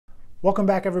Welcome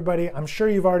back, everybody. I'm sure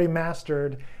you've already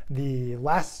mastered the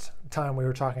last time we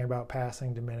were talking about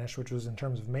passing diminished, which was in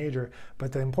terms of major,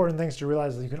 but the important things to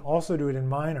realize is you can also do it in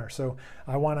minor. So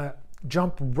I want to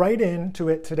jump right into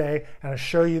it today and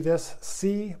show you this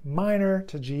C minor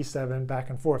to G7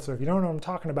 back and forth. So if you don't know what I'm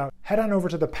talking about, head on over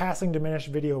to the passing diminished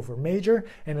video for major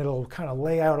and it'll kind of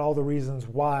lay out all the reasons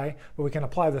why, but we can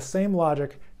apply the same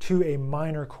logic to a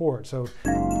minor chord. So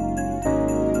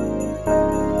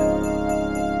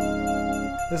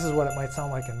this is what it might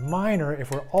sound like in minor if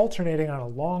we're alternating on a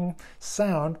long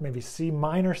sound, maybe C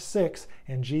minor 6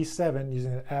 and G7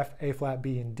 using the F, A flat,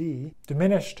 B, and D,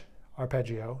 diminished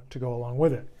arpeggio to go along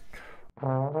with it.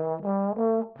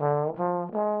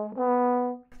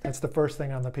 That's the first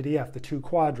thing on the PDF, the two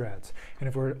quadrats. And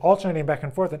if we're alternating back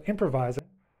and forth and improvising,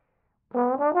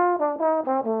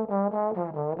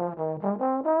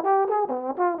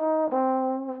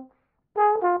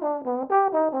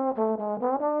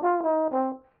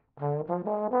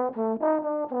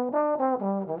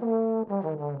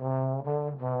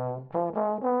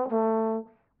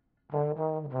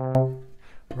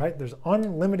 right? There's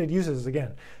unlimited uses.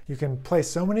 Again, you can play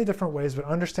so many different ways, but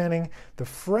understanding the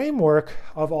framework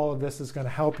of all of this is going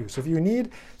to help you. So if you need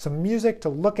some music to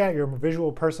look at, you're a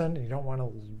visual person and you don't want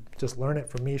to just learn it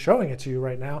from me showing it to you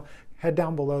right now, head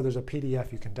down below, there's a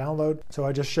PDF you can download. So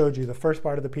I just showed you the first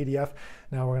part of the PDF.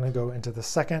 Now we're going to go into the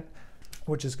second,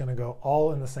 which is going to go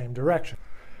all in the same direction.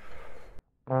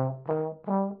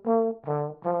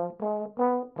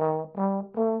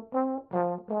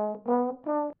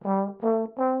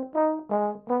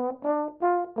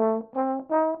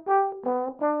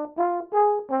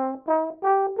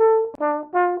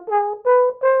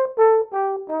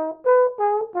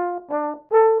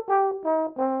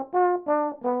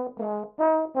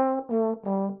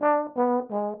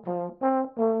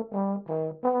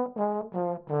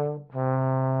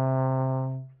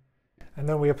 And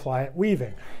then we apply it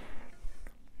weaving.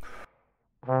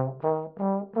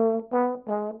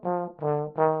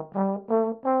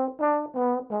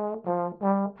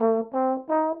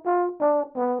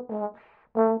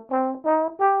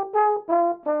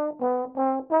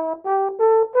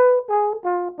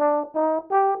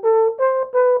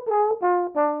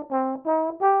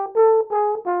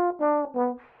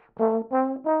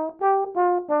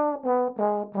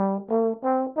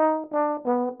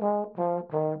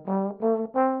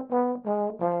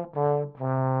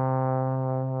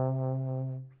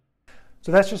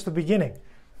 So that's just the beginning.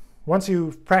 Once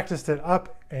you've practiced it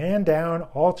up and down,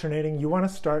 alternating, you want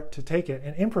to start to take it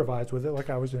and improvise with it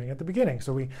like I was doing at the beginning.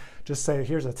 So we just say,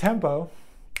 here's a tempo,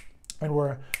 and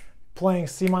we're playing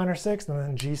C minor 6 and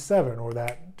then G7, or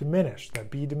that diminished,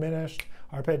 that B diminished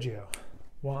arpeggio.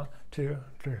 1, 2,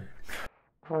 3.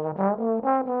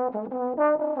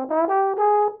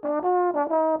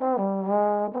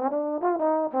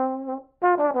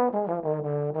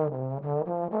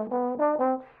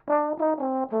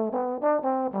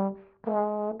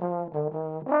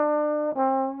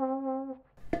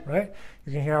 Right?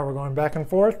 You can hear how we're going back and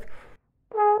forth.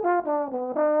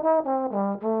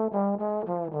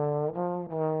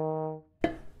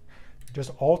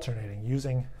 Just alternating,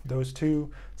 using those two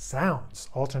sounds,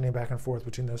 alternating back and forth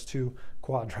between those two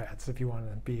quadrats, if you want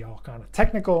to be all kind of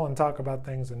technical and talk about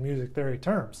things in music theory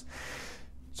terms.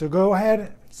 So go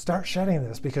ahead, start shedding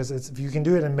this, because if you can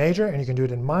do it in major and you can do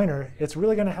it in minor, it's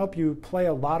really going to help you play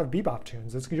a lot of bebop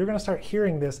tunes. You're going to start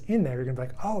hearing this in there. You're going to be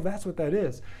like, oh, that's what that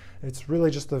is. It's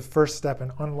really just the first step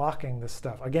in unlocking this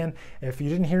stuff. Again, if you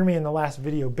didn't hear me in the last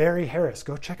video, Barry Harris,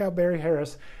 go check out Barry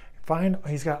Harris.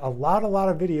 He's got a lot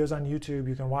of videos on YouTube.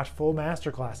 You can watch full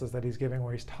master classes that he's giving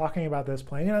where he's talking about this,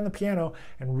 playing it on the piano,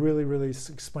 and really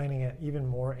explaining it even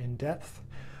more in depth,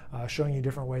 showing you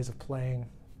different ways of playing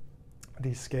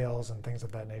these scales and things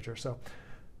of that nature. So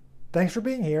thanks for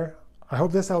being here. I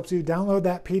hope this helps you. Download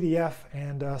that PDF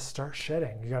and start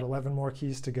shedding. You got 11 more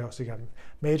keys to go. So you got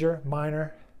major,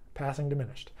 minor, passing,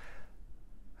 diminished.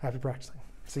 Happy practicing.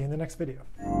 See you in the next video.